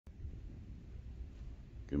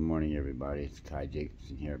Good morning, everybody. It's Kai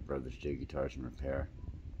Jacobson here at Brothers J Guitars and Repair.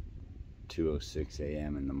 2:06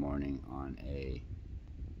 a.m. in the morning on a,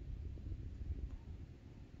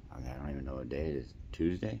 I don't even know what day it is.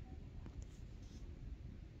 Tuesday?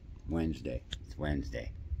 Wednesday. It's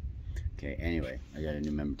Wednesday. Okay, anyway, I got a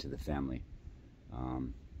new member to the family.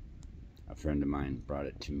 A friend of mine brought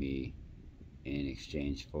it to me in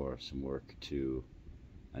exchange for some work to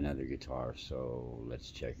another guitar, so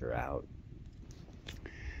let's check her out.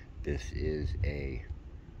 This is a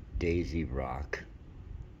Daisy Rock,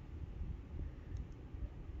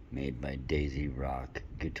 made by Daisy Rock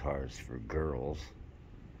Guitars for Girls.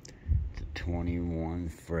 It's a 21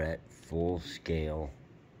 fret full scale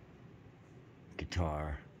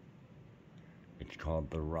guitar. It's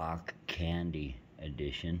called the Rock Candy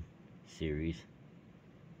Edition series.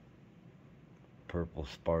 Purple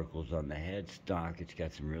sparkles on the headstock. It's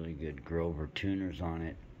got some really good Grover tuners on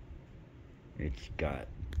it. It's got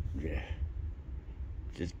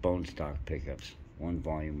just bone stock pickups, 1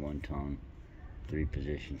 volume, 1 tone, 3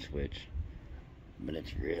 position switch, but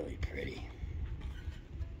it's really pretty.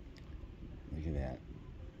 Look at that.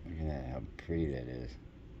 Look at that, how pretty that is.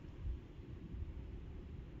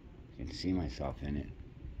 I can see myself in it.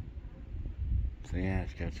 So yeah,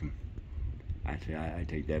 it's got some, actually I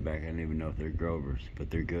take that back. I don't even know if they're Grovers,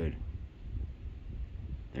 but they're good.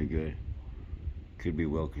 They're good. Could be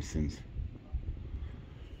Wilkinsons.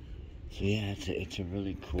 So yeah, it's a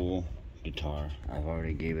really cool guitar. I've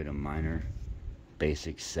already gave it a minor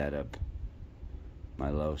basic setup. My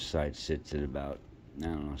low side sits at about, I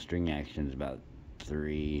don't know, string action is about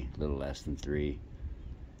 3, a little less than 3.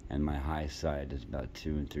 And my high side is about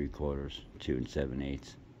 2 3/4, 2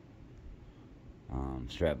 7/8.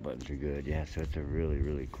 Strap buttons are good. Yeah, so it's a really,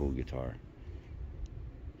 really cool guitar.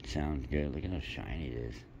 It sounds good. Look at how shiny it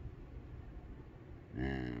is.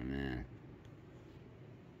 Man.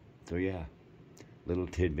 So yeah, little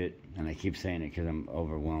tidbit, and I keep saying it because I'm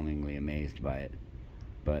overwhelmingly amazed by it,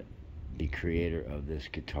 but the creator of this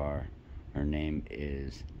guitar, her name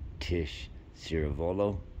is Tish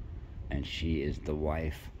Ciravolo, and she is the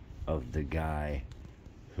wife of the guy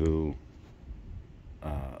who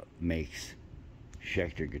makes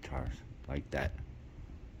Schecter guitars, like that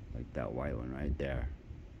white one right there.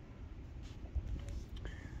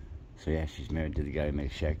 So yeah, she's married to the guy who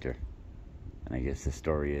makes Schecter. And I guess the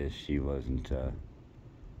story is she wasn't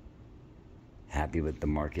happy with the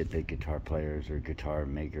market that guitar players or guitar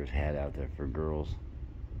makers had out there for girls.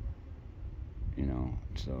 You know,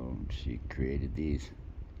 so she created these.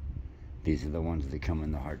 These are the ones that come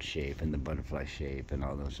in the heart shape and the butterfly shape and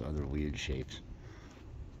all those other weird shapes.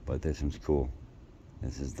 But this one's cool.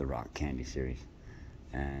 This is the Rock Candy series.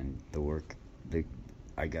 And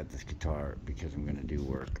I got this guitar because I'm going to do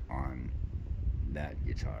work on that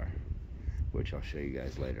guitar, which I'll show you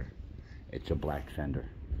guys later. It's a black Fender.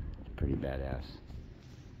 It's pretty badass.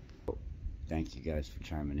 Thank you guys for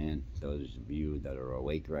chiming in, those of you that are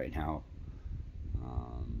awake right now.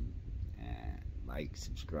 And like,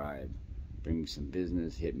 subscribe, bring me some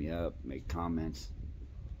business, hit me up, make comments.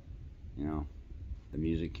 You know, the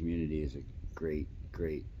music community is a great,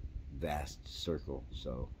 vast circle.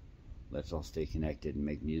 So let's all stay connected and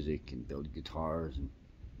make music and build guitars and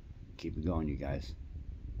keep it going, you guys.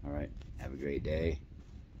 Alright, have a great day.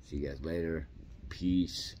 See you guys later.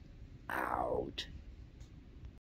 Peace out.